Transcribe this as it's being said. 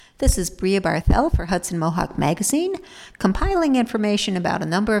This is Brea Barthel for Hudson Mohawk Magazine, compiling information about a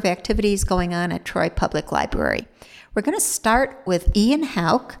number of activities going on at Troy Public Library. We're going to start with Ian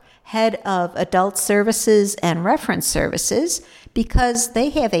Houck, Head of Adult Services and Reference Services, because they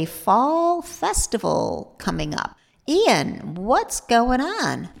have a fall festival coming up. Ian, what's going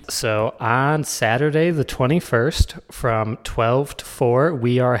on? So on Saturday the 21st from 12 to 4,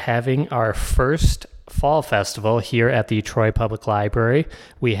 we are having our first fall festival here at the Troy Public Library.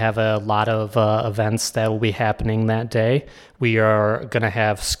 We have a lot of events that will be happening that day. We are going to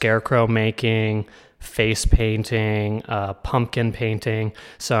have scarecrow making, face painting, pumpkin painting,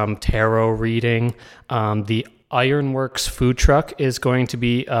 some tarot reading. The Ironworks food truck is going to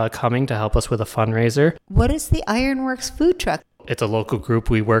be coming to help us with a fundraiser. What is the Ironworks food truck? It's a local group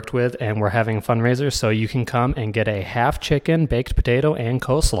we worked with, and we're having a fundraiser, so you can come and get a half chicken, baked potato, and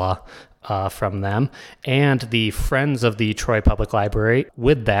coleslaw from them. And the Friends of the Troy Public Library,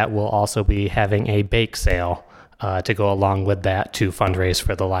 with that, will also be having a bake sale to go along with that to fundraise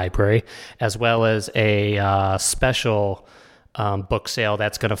for the library, as well as a special book sale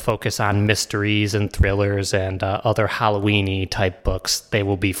that's going to focus on mysteries and thrillers and other Halloween-y type books. They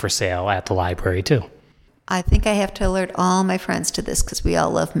will be for sale at the library too. I think I have to alert all my friends to this because we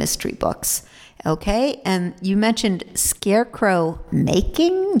all love mystery books. Okay, and you mentioned scarecrow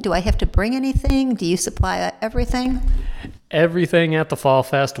making. Do I have to bring anything? Do you supply everything? Everything at the Fall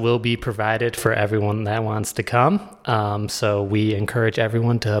Fest will be provided for everyone that wants to come. So we encourage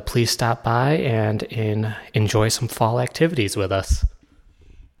everyone to please stop by and enjoy some fall activities with us.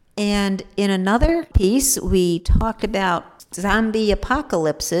 And in another piece, we talked about zombie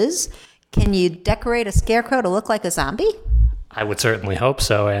apocalypses. Can you decorate a scarecrow to look like a zombie? I would certainly hope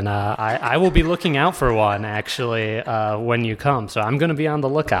so, and I will be looking out for one, actually, when you come. So I'm going to be on the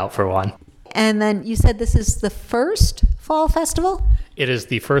lookout for one. And then you said this is the first fall festival? It is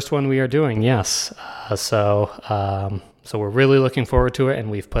the first one we are doing, yes. So we're really looking forward to it,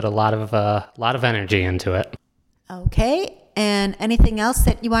 and we've put a lot of energy into it. Okay, and anything else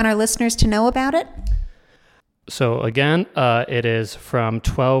that you want our listeners to know about it? So again, it is from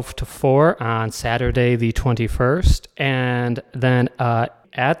 12 to 4 on Saturday the 21st, and then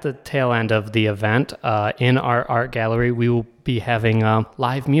at the tail end of the event, in our art gallery, we will be having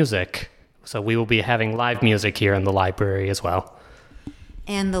live music. So we will be having live music here in the library as well.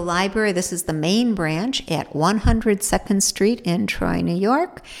 And the library, this is the main branch at 102nd Street in Troy, New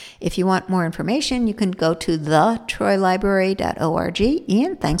York. If you want more information, you can go to thetroylibrary.org.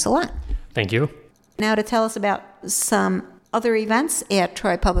 Ian, thanks a lot. Thank you. Now to tell us about some other events at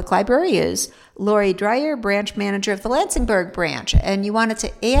Troy Public Library is Lori Dreyer, branch manager of the Lansingburg branch. And you wanted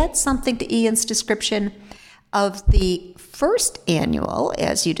to add something to Ian's description of the first annual,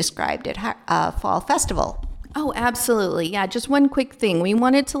 as you described it, Fall Festival. Oh, absolutely. Yeah, just one quick thing. We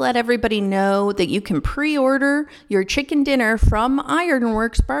wanted to let everybody know that you can pre-order your chicken dinner from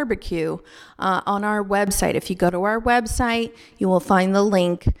Ironworks Barbecue on our website. If you go to our website, you will find the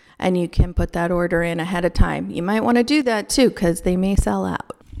link and you can put that order in ahead of time. You might want to do that too because they may sell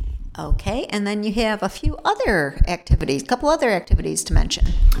out. Okay, and then you have a couple other activities to mention.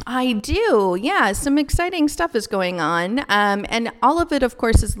 I do, yeah. Some exciting stuff is going on. And all of it, of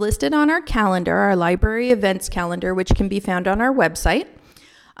course, is listed on our calendar, our library events calendar, which can be found on our website.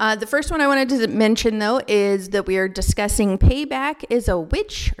 The first one I wanted to mention, though, is that we are discussing Payback is a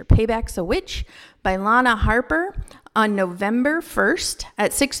Witch, or Payback's a Witch, by Lana Harper on November 1st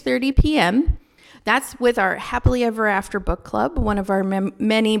at 6:30 p.m., That's with our Happily Ever After book club, one of our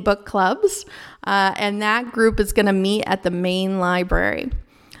many book clubs. And that group is going to meet at the main library.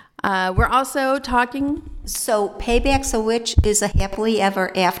 We're also talking... So Payback's a Witch is a happily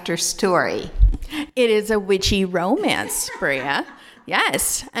ever after story. It is a witchy romance, Brea.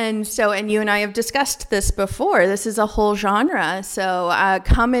 Yes. And you and I have discussed this before. This is a whole genre. So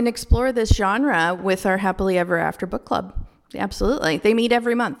come and explore this genre with our Happily Ever After book club. Absolutely. They meet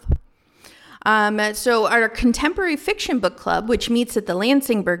every month. So our contemporary fiction book club, which meets at the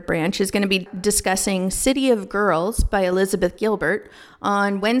Lansingburg branch, is going to be discussing City of Girls by Elizabeth Gilbert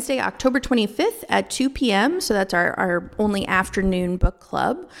on Wednesday, October 25th at 2 p.m. So that's our only afternoon book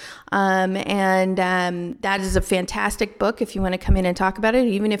club. That is a fantastic book if you want to come in and talk about it,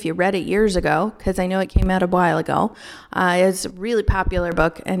 even if you read it years ago, because I know it came out a while ago. It's a really popular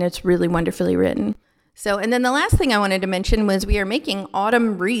book and it's really wonderfully written. So, and then the last thing I wanted to mention was we are making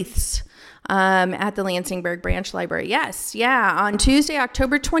autumn wreaths at the Lansingburg Branch Library. Yes, yeah. On Tuesday,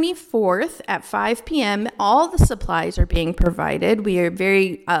 October 24th at 5 p.m., all the supplies are being provided. We are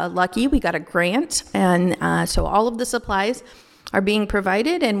very lucky. We got a grant, and so all of the supplies are being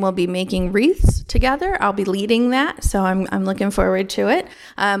provided, and we'll be making wreaths together. I'll be leading that, so I'm looking forward to it.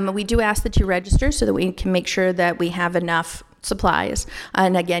 We do ask that you register so that we can make sure that we have enough supplies.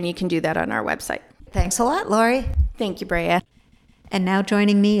 And again, you can do that on our website. Thanks a lot, Lori. Thank you, Brea. And now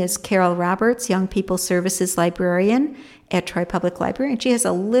joining me is Carol Roberts, Young People Services Librarian at Troy Public Library. And she has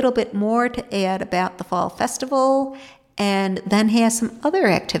a little bit more to add about the Fall Festival and then has some other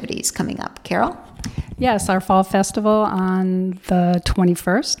activities coming up. Carol? Yes, our Fall Festival on the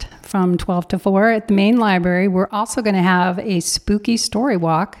 21st from 12 to 4 at the main library. We're also going to have a spooky story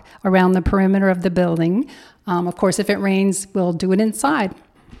walk around the perimeter of the building. Of course, if it rains, we'll do it inside.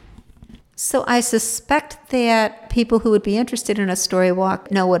 So I suspect that people who would be interested in a story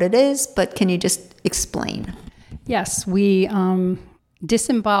walk know what it is, but can you just explain? Yes, we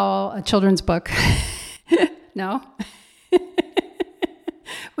disembowel a children's book. No?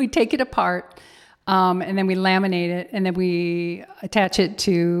 We take it apart, and then we laminate it, and then we attach it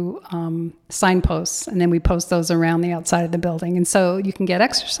to signposts, and then we post those around the outside of the building. And so you can get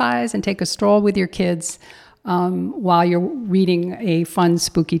exercise and take a stroll with your kids while you're reading a fun,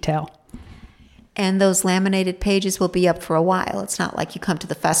 spooky tale. And those laminated pages will be up for a while. It's not like you come to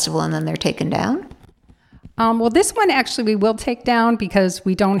the festival and then they're taken down? Well, this one actually we will take down because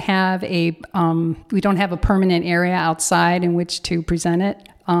we don't have a permanent area outside in which to present it.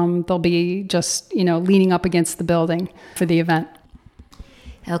 They'll be just leaning up against the building for the event.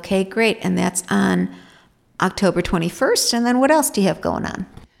 Okay, great. And that's on October 21st. And then what else do you have going on?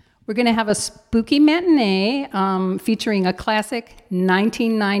 We're going to have a spooky matinee featuring a classic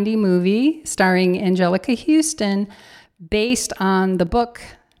 1990 movie starring Angelica Houston based on the book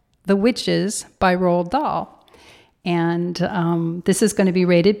The Witches by Roald Dahl. And this is going to be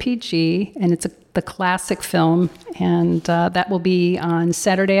rated PG, and it's the classic film, and that will be on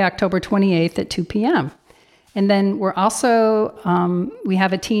Saturday, October 28th at 2 p.m. And then we're also, we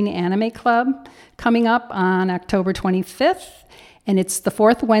have a teen anime club coming up on October 25th, and it's the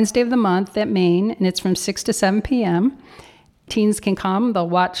fourth Wednesday of the month at Maine, and it's from 6 to 7 p.m. Teens can come, they'll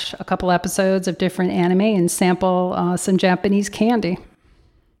watch a couple episodes of different anime and sample some Japanese candy.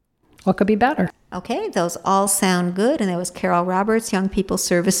 What could be better? Okay, those all sound good. And that was Carol Roberts, Young People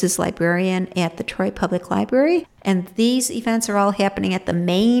Services Librarian at the Troy Public Library. And these events are all happening at the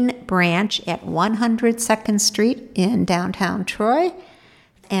main branch at 100 2nd Street in downtown Troy.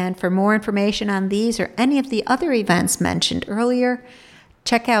 And for more information on these or any of the other events mentioned earlier,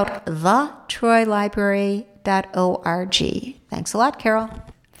 check out thetroylibrary.org. Thanks a lot, Carol.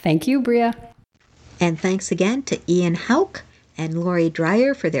 Thank you, Brea. And thanks again to Ian Hauk and Lori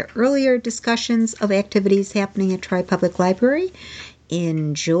Dreyer for their earlier discussions of activities happening at Troy Public Library.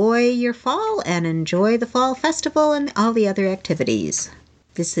 Enjoy your fall and enjoy the Fall Festival and all the other activities.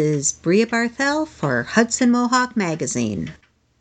 This is Brea Barthel for Hudson Mohawk Magazine.